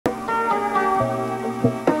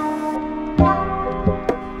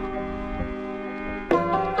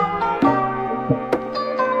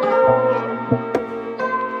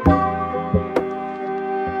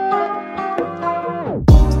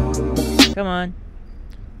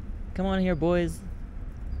Come on here, boys.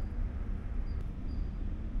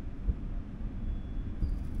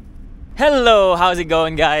 Hello! How's it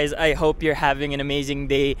going, guys? I hope you're having an amazing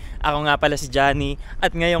day. Ako nga pala si Johnny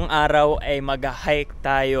at ngayong araw ay mag-hike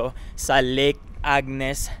tayo sa Lake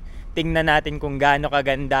Agnes. Tingnan natin kung gaano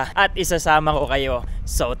kaganda at isasama ko kayo.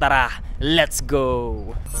 So tara, let's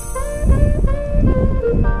go!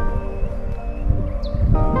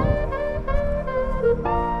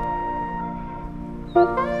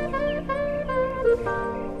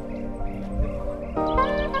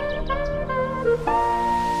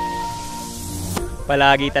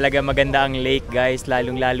 Palagi talaga maganda ang lake, guys,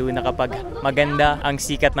 lalong-lalo na kapag maganda ang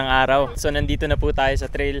sikat ng araw. So nandito na po tayo sa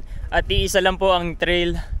trail at iisa lang po ang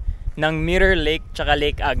trail ng Mirror Lake tsaka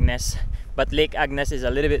Lake Agnes. But Lake Agnes is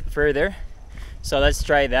a little bit further. So let's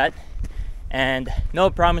try that. And no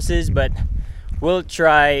promises, but we'll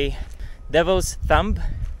try Devil's Thumb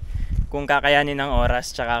kung kakayanin ng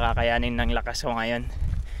oras tsaka kakayanin ng lakas ko ngayon.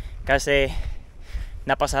 Kasi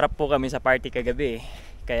napasarap po kami sa party kagabi,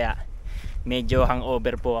 kaya medyo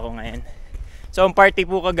hangover po ako ngayon. So ang party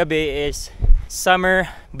po kagabi is summer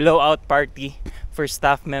blowout party for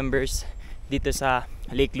staff members dito sa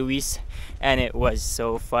Lake Louise, and it was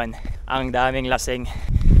so fun. Ang daming lasing,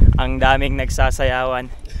 ang daming nagsasayawan,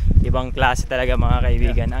 ibang klase talaga mga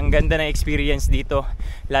kaibigan. Ang ganda ng experience dito,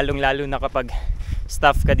 lalong-lalo na kapag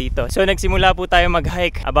staff ka dito. So nagsimula po tayo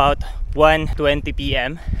mag-hike about 1:20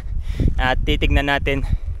 PM at titignan natin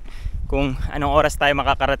kung anong oras tayo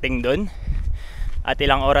makakarating doon at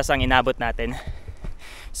ilang oras ang inabot natin.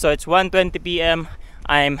 So it's 1:20 PM.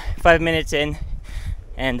 I'm 5 minutes in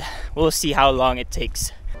and we'll see how long it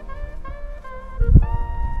takes.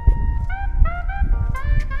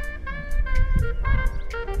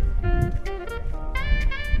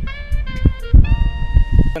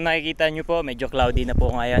 Kung nakikita nyo po, medyo cloudy na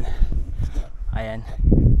po ngayon. Ayan,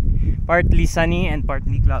 partly sunny and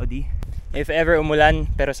partly cloudy. If ever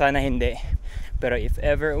umulan, pero sana hindi. Pero if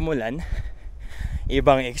ever umulan,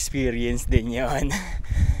 ibang experience din yon.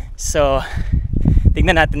 So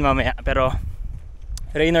tignan natin mamaya, pero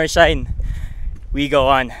rain or shine, we go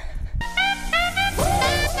on.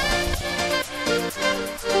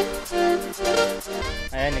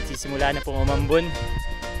 Ayan, nagsisimula na pong umambon.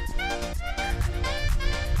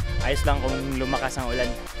 Ayos lang kung lumakas ang ulan,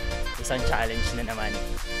 isang challenge na naman.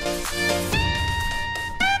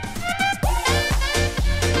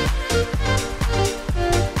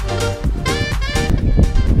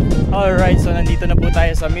 Alright, so nandito na po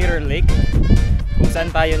tayo sa Mirror Lake, kung saan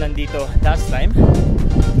tayo nandito last time.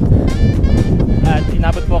 At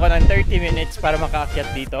inabot po ako ng 30 minutes para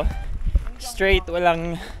makaakyat dito. Straight,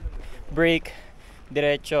 walang break,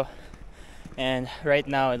 diretso. And right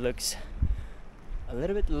now it looks a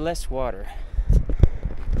little bit less water.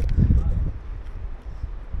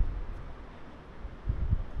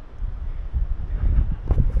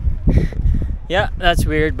 Yeah, that's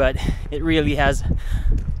weird, but it really has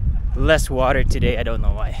less water today. I don't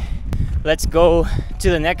know why. Let's go to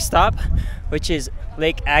the next stop, which is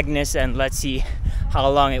Lake Agnes, and let's see how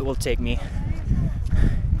long it will take me.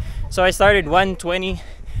 So I started 1:20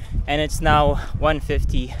 and it's now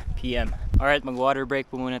 1:50 PM. Alright, mag water break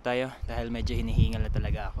po muna tayo dahil medyo hinihingal na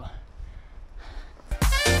talaga ako.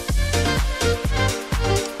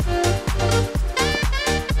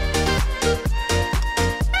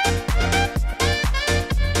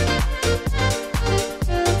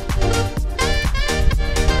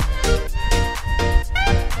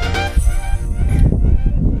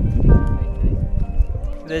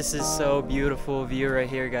 This is so beautiful view right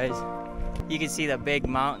here, guys. You can see the big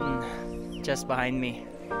mountain just behind me.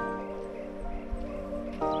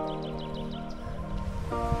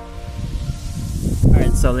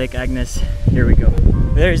 Alright, so Lake Agnes, here we go.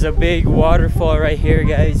 There's a big waterfall right here,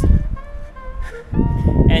 guys.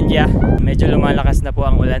 And yeah, medyo lumalakas na po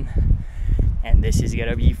ang ulan. And this is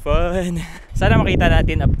gonna be fun. Sana makita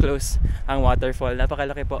natin up close ang waterfall.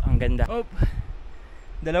 Napakalaki po, ang ganda. Oh,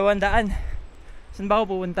 200. Saan ba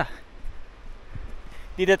ako pupunta?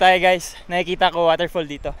 Dito tayo, guys. Nakikita ko waterfall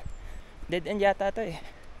dito. Dead end yata to eh.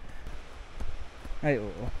 Ay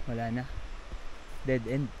oo, wala na. Dead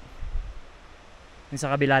end.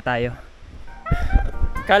 Sa kabila tayo.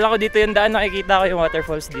 Kala ko dito yung daan, nakikita ko yung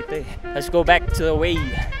waterfalls dito eh. Let's go back to the way,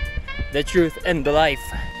 the truth and the life.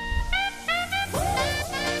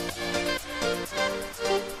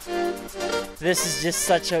 This is just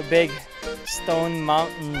such a big stone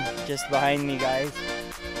mountain just behind me, guys.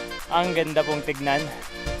 Ang ganda pong tignan.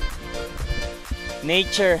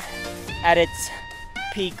 Nature at its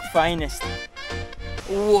peak finest.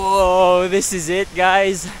 Whoa, this is it,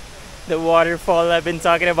 guys. The waterfall I've been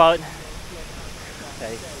talking about.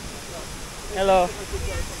 Okay. Hello.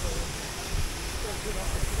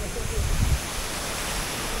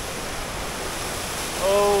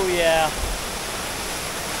 Oh yeah.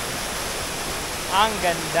 Ang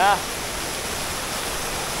ganda.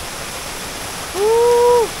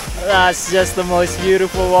 Woo! That's just the most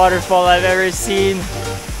beautiful waterfall I've ever seen.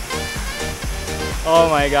 Oh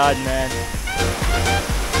my god, man.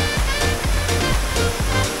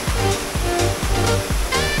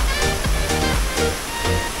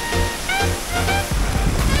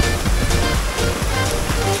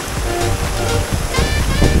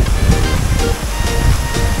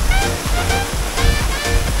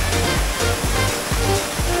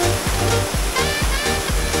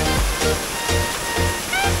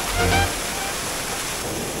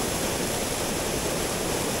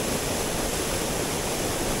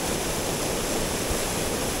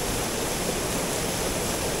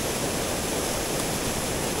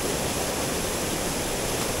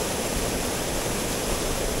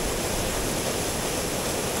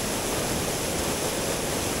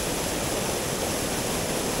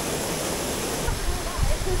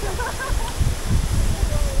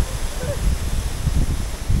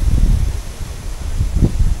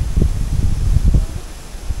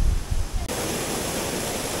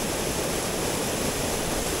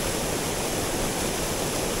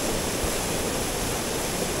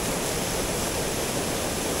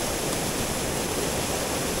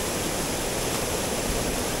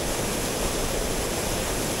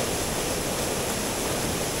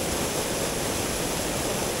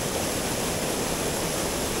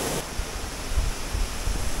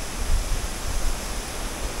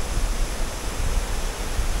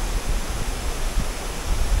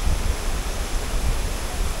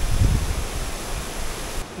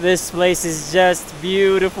 This place is just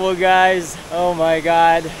beautiful, guys. Oh my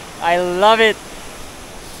god. I love it.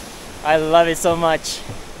 I love it so much.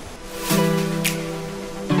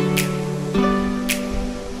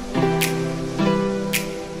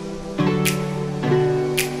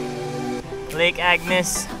 Lake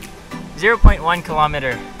Agnes, 0.1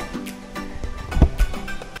 kilometer.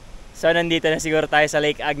 So nandito na siguro tayo sa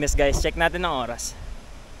Lake Agnes, guys. Check natin ang oras.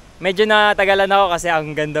 Medyo natagalan ako kasi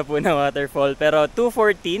ang ganda po ng waterfall. Pero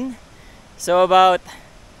 2:14. So about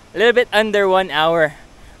a little bit under 1 hour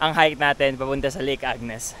ang hike natin papunta sa Lake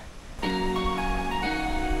Agnes.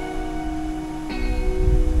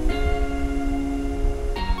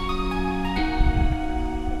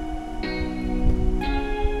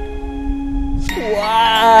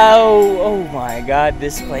 Wow! Oh my god,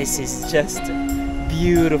 this place is just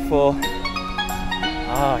beautiful.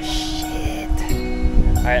 Oh shit.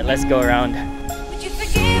 Alright, let's go around.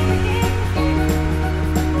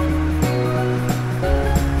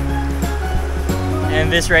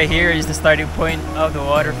 And this right here is the starting point of the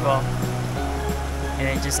waterfall. And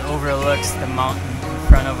it just overlooks the mountain in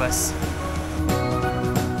front of us.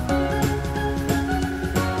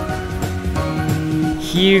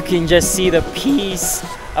 You can just see the peace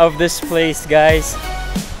of this place, guys.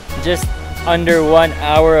 Just under 1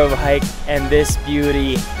 hour of hike and this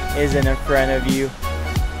beauty is in front of you.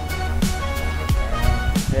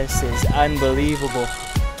 This is unbelievable.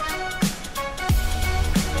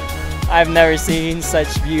 I've never seen such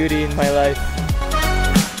beauty in my life.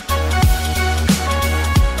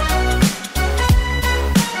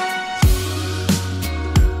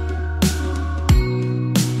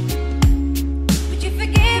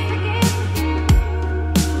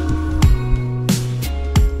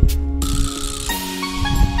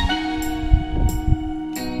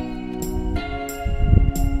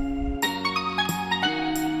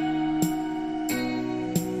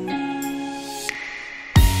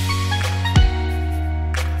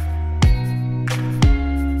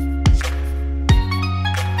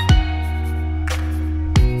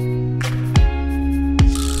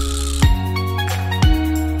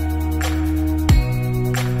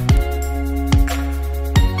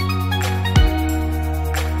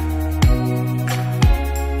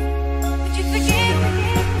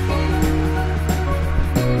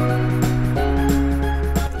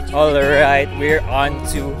 Alright, we're on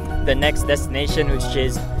to the next destination, which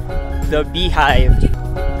is the BeeHive.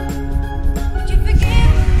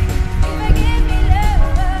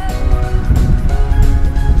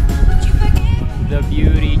 The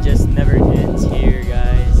beauty just never ends here,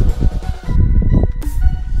 guys.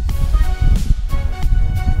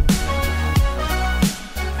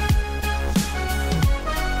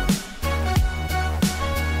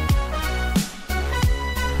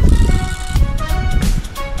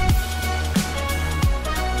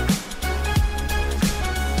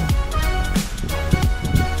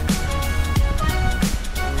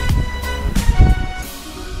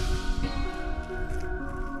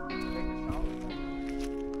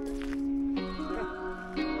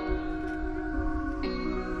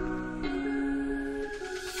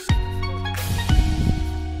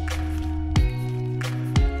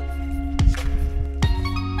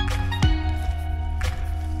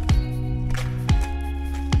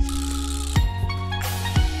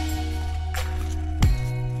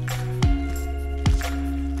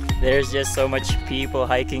 There's just so much people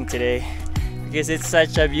hiking today because it's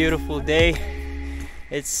such a beautiful day.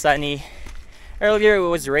 It's sunny. Earlier it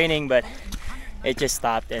was raining, but it just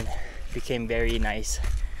stopped and became very nice.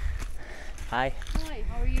 Hi. Hi,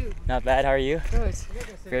 how are you? Not bad, how are you? Good.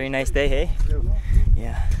 Very nice day, hey?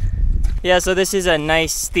 Yeah. Yeah, so this is a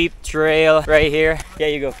nice steep trail right here.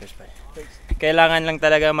 Yeah, you go first, bud. Kailangan lang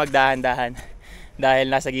talaga magdahan-dahan dahil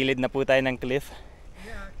nasa gilid na po tayo ng cliff.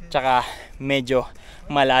 Tsaka medyo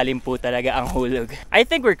malalim po talaga ang hulog. I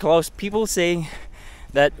think we're close. People saying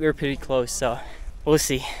that we're pretty close, so we'll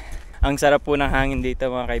see. Ang sarap po ng hangin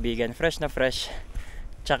dito mga kaibigan. Fresh na fresh.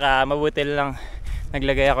 Tsaka mabuti lang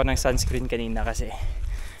naglagay ako ng sunscreen kanina kasi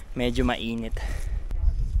medyo mainit.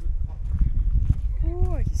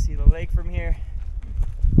 Ooh, I can see the lake from here.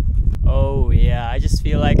 Oh yeah, I just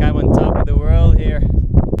feel like I'm on top of the world here.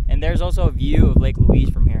 And there's also a view of Lake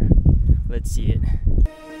Louise from here. Let's see it.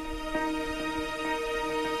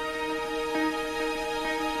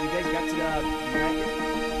 You guys got to the right here?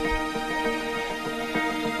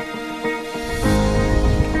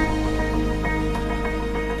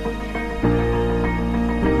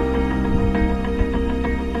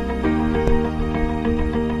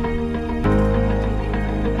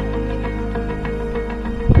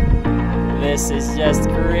 This is just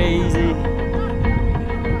crazy.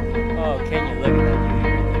 Oh, can you look at that view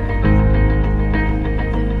right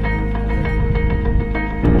there?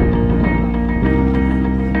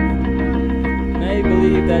 I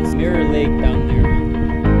believe that's Mirror Lake down there.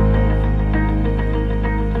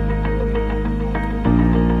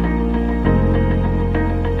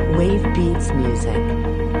 Wave Beats Music.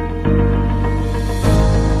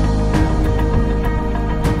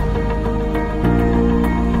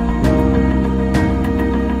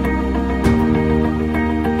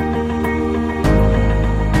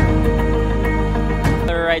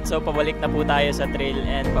 So pabalik na po tayo sa trail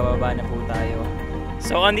and pababa na po tayo.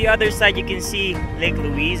 So on the other side you can see Lake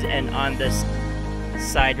Louise, and on this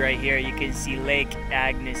side right here you can see Lake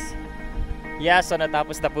Agnes. Yeah, so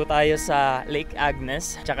natapos na po tayo sa Lake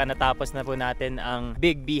Agnes. Tsaka natapos na po natin ang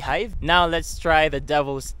Big BeeHive. Now let's try the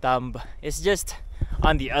Devil's Thumb. It's just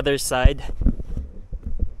on the other side.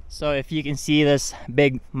 So if you can see this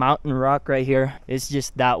big mountain rock right here, it's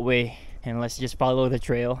just that way. And let's just follow the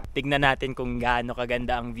trail. Tignan natin kung gaano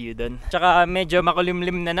kaganda ang view dun. Tsaka medyo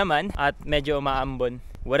makulimlim na naman at medyo umaambon.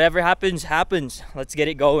 Whatever happens, happens. Let's get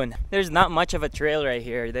it going. There's not much of a trail right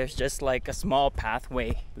here. There's just like a small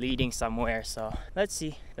pathway leading somewhere. So let's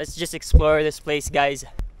see. Let's just explore this place, guys.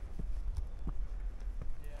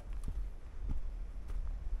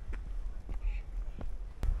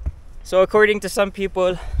 So according to some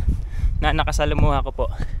people na nakasalamuha ko po,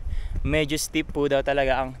 medyo steep po daw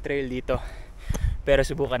talaga ang trail dito. Pero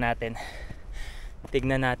subukan natin.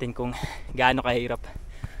 Tignan natin kung gaano kahirap.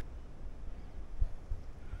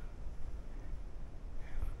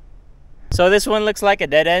 So this one looks like a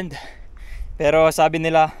dead end. Pero sabi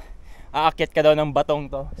nila, aakyat ka daw ng batong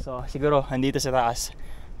to. So siguro andito sa taas.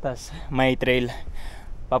 Tapos may trail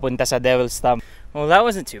papunta sa Devil's Thumb. Well, that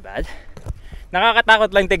wasn't too bad. Nakakatakot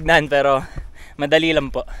lang tignan pero madali lang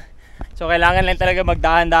po. So kailangan lang talaga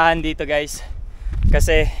magdahan-dahan dito, guys.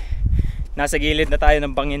 Kasi nasa gilid na tayo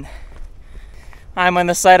ng bangin. I'm on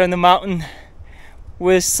the side of the mountain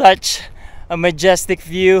with such a majestic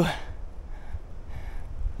view.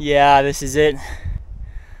 Yeah, this is it.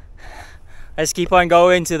 Let's keep on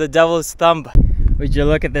going to the Devil's Thumb. Would you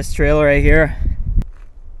look at this trail right here?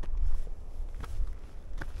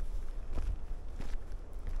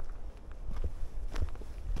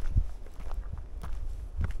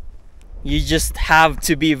 You just have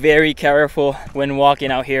to be very careful when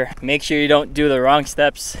walking out here. Make sure you don't do the wrong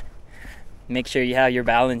steps. Make sure you have your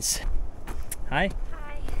balance. Hi.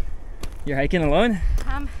 Hi. You're hiking alone?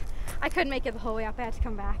 I couldn't make it the whole way up. I had to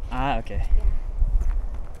come back. Ah, okay. Yeah.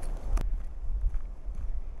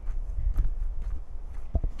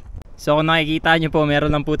 So kung nakikita nyo po,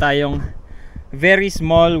 meron lang po tayong very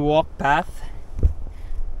small walk path.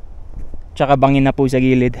 Tsaka bangin na po sa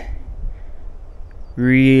gilid.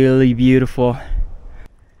 Really beautiful.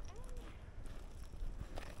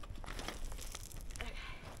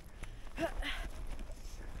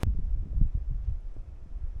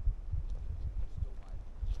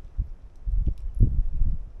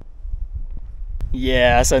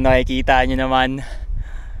 Yeah, so nakikita nyo naman,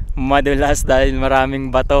 madulas dahil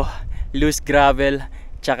maraming bato, loose gravel,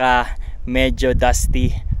 tsaka medyo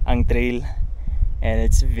dusty ang trail. And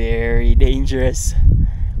it's very dangerous.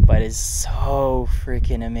 But it's so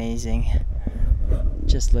freaking amazing.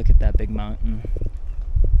 Just look at that big mountain.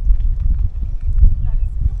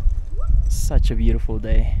 Such a beautiful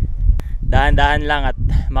day. dahan-dahan lang at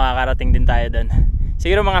makakarating din tayo doon.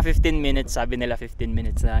 Siguro mga 15 minutes, sabi nila 15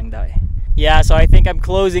 minutes lang daw eh. Yeah, so I think I'm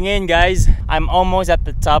closing in, guys. I'm almost at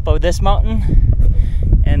the top of this mountain.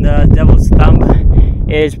 And the Devil's Thumb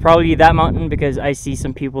is probably that mountain because I see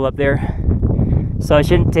some people up there. So it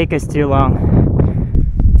shouldn't take us too long.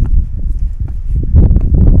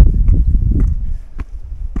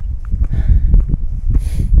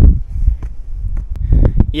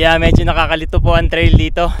 Yeah, medyo nakakalito po ang trail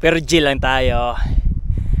dito. Pero chill lang tayo.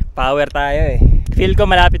 Power tayo eh. Feel ko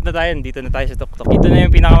malapit na tayo. Dito na tayo sa tuktok. Ito na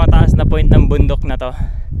yung pinakamataas na point ng bundok na to.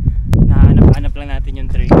 Nahanap-hanap lang natin yung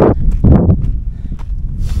trail.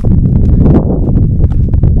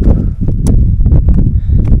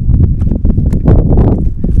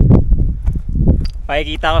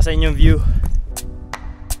 Pakikita ko sa inyong view.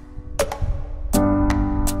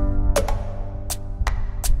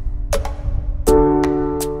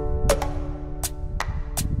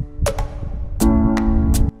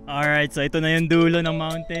 Alright, so ito na yung dulo ng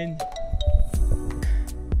mountain.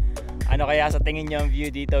 Ano kaya sa tingin nyo ang view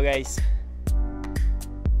dito, guys?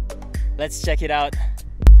 Let's check it out.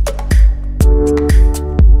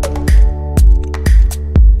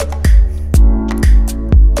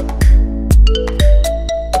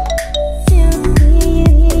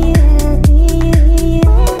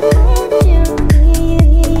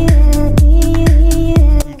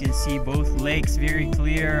 Very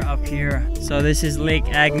clear up here. So this is Lake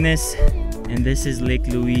Agnes and this is Lake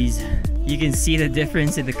Louise. You can see the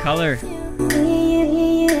difference in the color.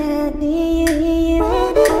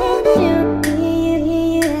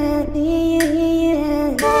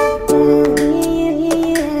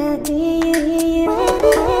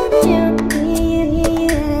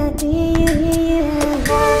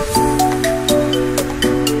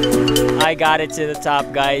 I got it to the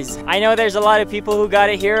top, guys. I know there's a lot of people who got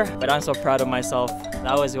it here, but I'm so proud of myself.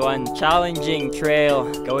 That was one challenging trail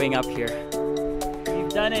going up here. We've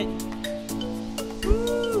done it.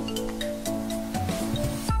 Woo!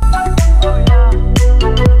 Oh yeah.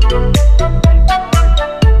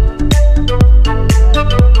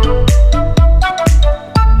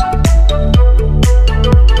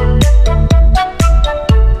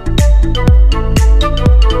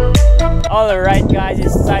 Alright guys,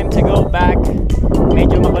 it's time to go back.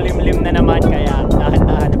 Medyo makulimlim na naman kaya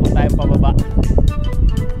dahan-dahan na po tayo pababa.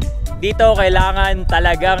 Dito kailangan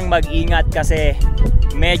talagang mag-ingat kasi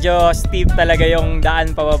medyo steep talaga yung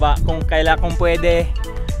daan pababa. Kung pwede,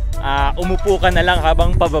 umupo ka na lang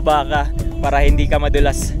habang pababa ka para hindi ka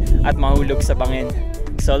madulas at mahulog sa bangin.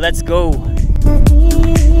 So let's go!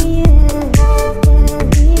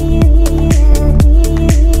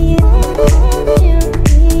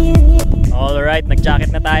 Alright,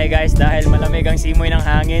 nag-jacket na tayo guys dahil malamig ang simoy ng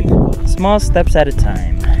hangin. Small steps at a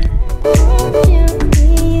time.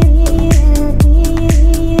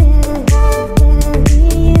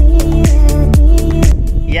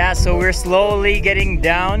 Yeah, so we're slowly getting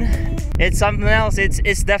down. It's something else.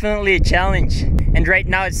 It's definitely a challenge. And right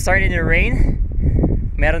now it's starting to rain.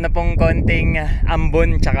 Meron na pong konting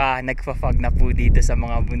ambon tsaka nagpa-fog na po dito sa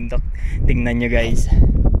mga bundok. Tingnan nyo guys.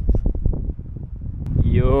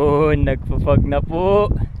 Yun, nagpa-fog na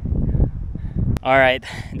po. Alright,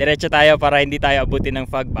 diretso tayo para hindi tayo abutin ng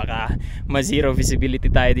fog. Baka ma-zero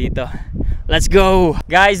visibility tayo dito. Let's go!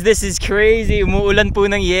 Guys, this is crazy. Umuulan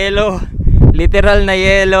po ng yelo. Literal na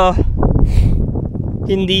yelo.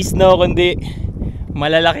 Hindi snow, kundi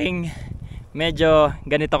malalaking, medyo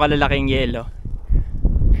ganito kalalaking yelo.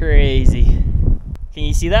 Crazy. Can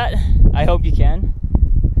you see that? I hope you can.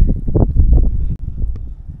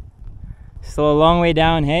 Still a long way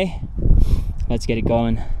down, hey? Let's get it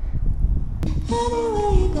going.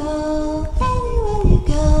 Anywhere you go,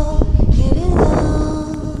 give it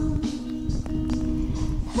all.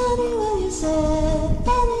 Anywhere you say,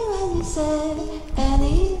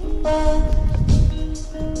 anywhere.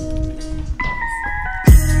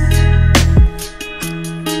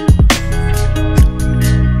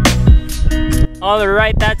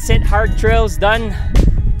 Alright, that's it. Hard trail's done.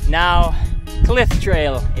 Now, cliff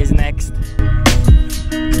trail is next.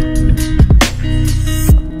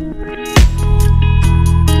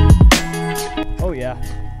 Oh yeah.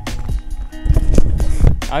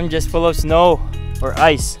 I'm just full of snow or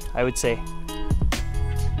ice, I would say.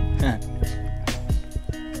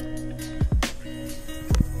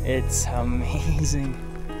 It's amazing.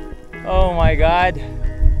 Oh my god.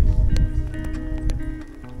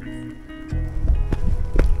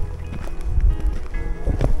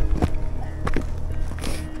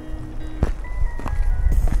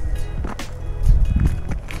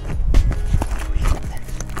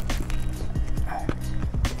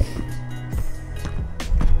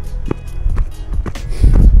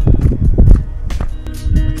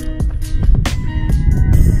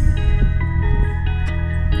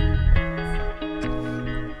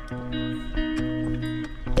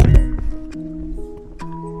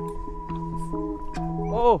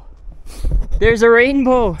 There's a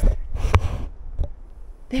rainbow.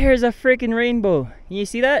 There's a freaking rainbow. Can you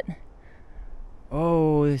see that?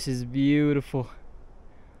 Oh, this is beautiful.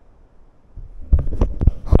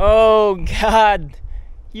 Oh God,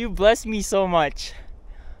 you blessed me so much.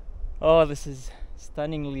 Oh, this is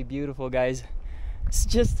stunningly beautiful, guys. It's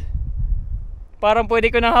just parang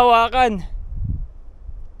pwede ko nang hawakan.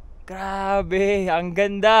 Grabe, ang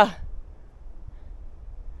ganda.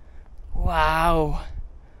 Wow.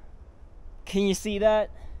 Can you see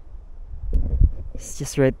that? It's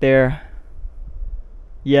just right there.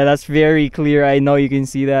 Yeah, that's very clear. I know you can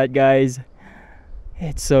see that, guys.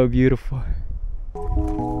 It's so beautiful.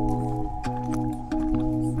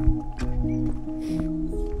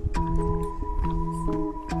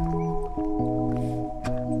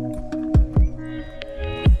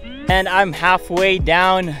 And I'm halfway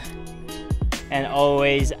down, and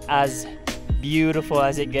always as beautiful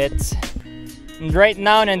as it gets. And right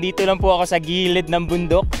now, nandito lang po ako sa gilid ng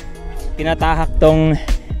bundok. Tinatahak tong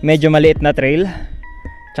medyo maliit na trail.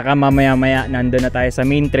 Tsaka mamaya-maya nandun na tayo sa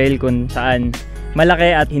main trail kung saan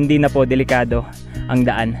malaki at hindi na po delikado ang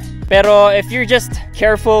daan. Pero if you're just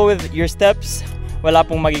careful with your steps, wala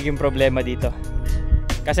pong magiging problema dito.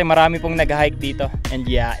 Kasi marami pong nag-hike dito. And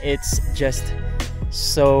yeah, it's just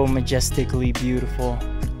so majestically beautiful.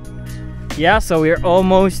 Yeah, so we're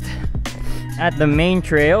almost at the main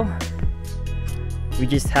trail. We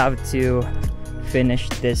just have to finish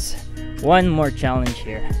this one more challenge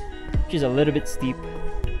here, which is a little bit steep.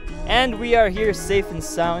 And we are here safe and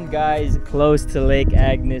sound, guys, close to Lake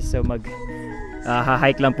Agnes. So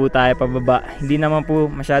hike lang po tayo pababa. Hindi naman po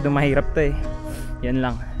masyadong mahirap to eh. Yan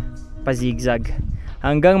lang, pa-zigzag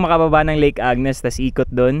hanggang makababa ng Lake Agnes, tas ikot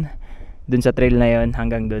dun sa trail na yon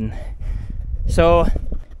hanggang dun. So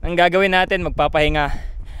ang gagawin natin, magpapahinga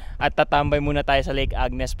at tatambay muna tayo sa Lake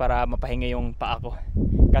Agnes para mapahinga yung paa ko.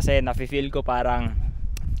 Kasi nafe-feel ko parang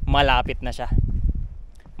malapit na siya.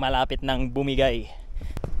 Malapit nang bumigay.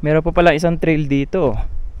 Meron pa pala isang trail dito.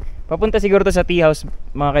 Papunta siguro to sa tea house,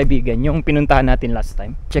 mga kaibigan, yung pinuntahan natin last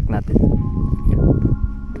time. Check natin.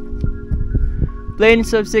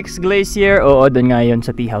 Plains of Six Glacier. Oo, doon nga yun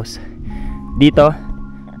sa tea house. Dito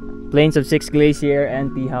Plains of Six Glacier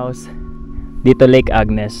and tea house. Dito Lake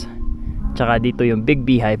Agnes. Tsaka dito yung Big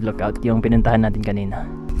BeeHive lookout, yung pinuntahan natin kanina.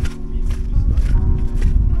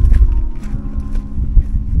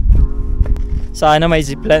 Sana may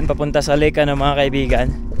zipline papunta sa lake, ano mga kaibigan.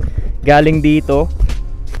 Galing dito,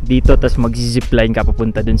 tas mag-zipline ka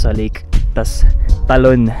papunta dun sa lake, tas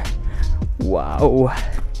talon. Wow.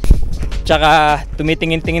 Tsaka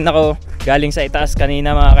tumitingin-tingin ako galing sa itaas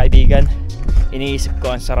kanina, mga kaibigan. Iniisip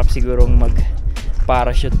ko ang sarap sigurong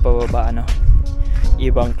mag-parachute pababa, ano.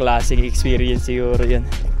 Ibang klaseng experience siguro yun.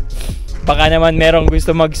 Baka naman merong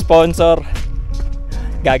gusto mag-sponsor.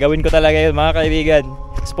 Gagawin ko talaga yun, mga kaibigan.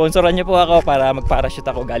 Sponsoran niyo po ako para mag-parachute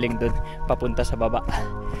ako galing dun papunta sa baba.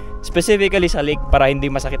 Specifically sa lake para hindi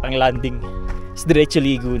masakit ang landing. Diretso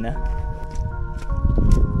ligo na.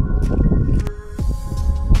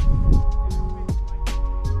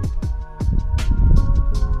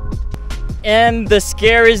 And the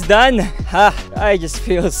scare is done. Ha! I just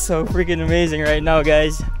feel so freaking amazing right now,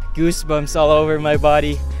 guys. Goosebumps all over my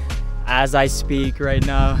body as I speak right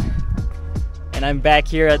now. And I'm back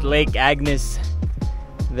here at Lake Agnes,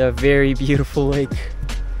 the very beautiful lake.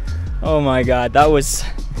 Oh my god, that was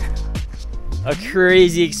a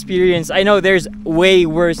crazy experience. I know there's way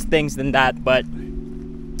worse things than that, but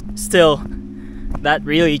still, that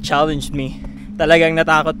really challenged me. Talagang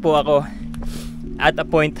natakot po ako at a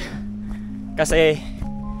point kasi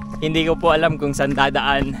hindi ko po alam kung saan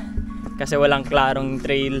dadaan kasi walang klarong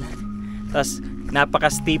trail, tas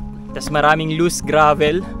napaka-steep, tas maraming loose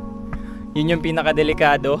gravel. Yun yung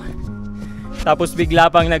pinakadelikado. Tapos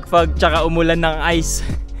bigla pang nag-fog tsaka umulan ng ice.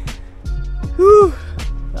 Whew!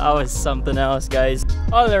 That was something else, guys.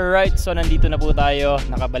 Alright, so nandito na po tayo.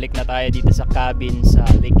 Nakabalik na tayo dito sa cabin sa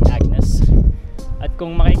Lake Agnes. At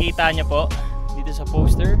kung makikita nyo po dito sa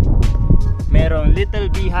poster, merong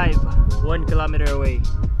Little BeeHive 1 kilometer away.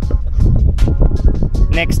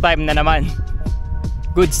 Next time na naman.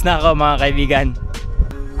 Goods na ako, mga kaibigan.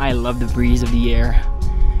 I love the breeze of the air.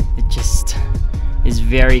 It just is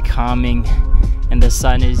very calming, and the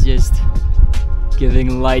sun is just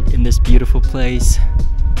giving light in this beautiful place.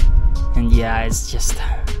 And yeah, it's just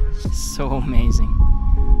so amazing.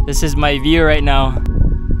 This is my view right now.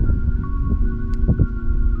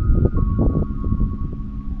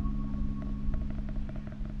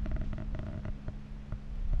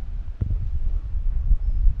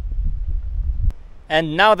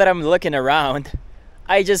 And now that I'm looking around,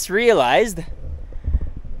 I just realized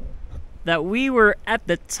that we were at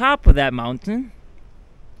the top of that mountain.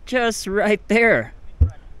 Just right there.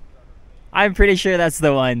 I'm pretty sure that's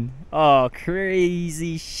the one. Oh,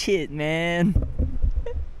 crazy shit, man.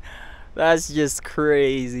 That's just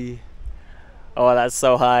crazy. Oh, that's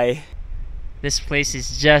so high. This place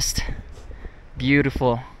is just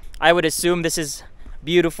beautiful. I would assume this is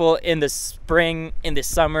beautiful in the spring, in the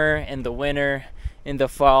summer, in the winter, in the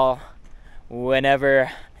fall,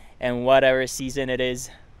 whenever and whatever season it is.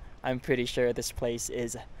 I'm pretty sure this place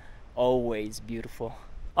is always beautiful.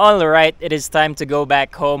 Alright, it is time to go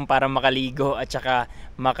back home para makaligo at saka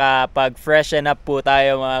makapag-freshen up po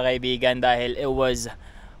tayo mga kaibigan dahil it was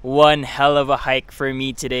one hell of a hike for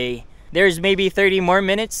me today. There's maybe 30 more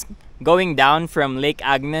minutes going down from Lake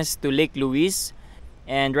Agnes to Lake Louise.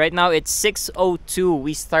 And right now it's 6:02.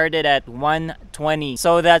 We started at 1:20.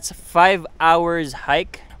 So that's 5 hours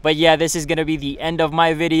hike. But yeah, this is gonna be the end of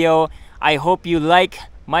my video. I hope you like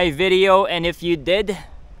my video, and if you did,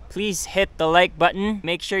 please hit the like button.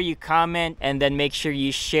 Make sure you comment, and then make sure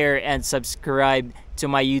you share and subscribe to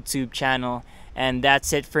my YouTube channel. And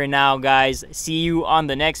that's it for now, guys. See you on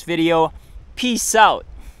the next video. Peace out.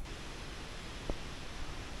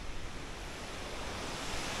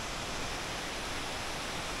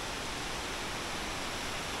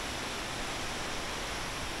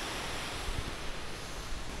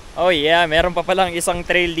 Oh yeah, meron pa palang isang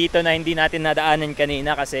trail dito na hindi natin nadaanan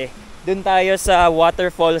kanina kasi dun tayo sa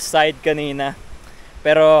waterfall side kanina.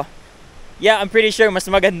 Pero yeah, I'm pretty sure mas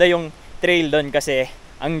maganda yung trail dun kasi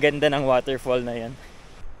ang ganda ng waterfall na yan.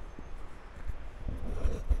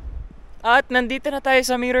 At nandito na tayo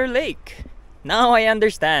sa Mirror Lake. Now I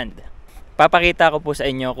understand. Papakita ko po sa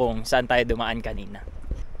inyo kung saan tayo dumaan kanina.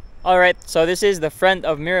 Alright, so this is the front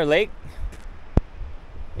of Mirror Lake.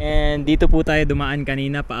 And dito po tayo dumaan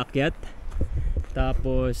kanina paakyat.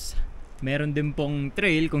 Tapos meron din pong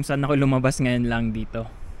trail kung saan ako lumabas ngayon lang dito.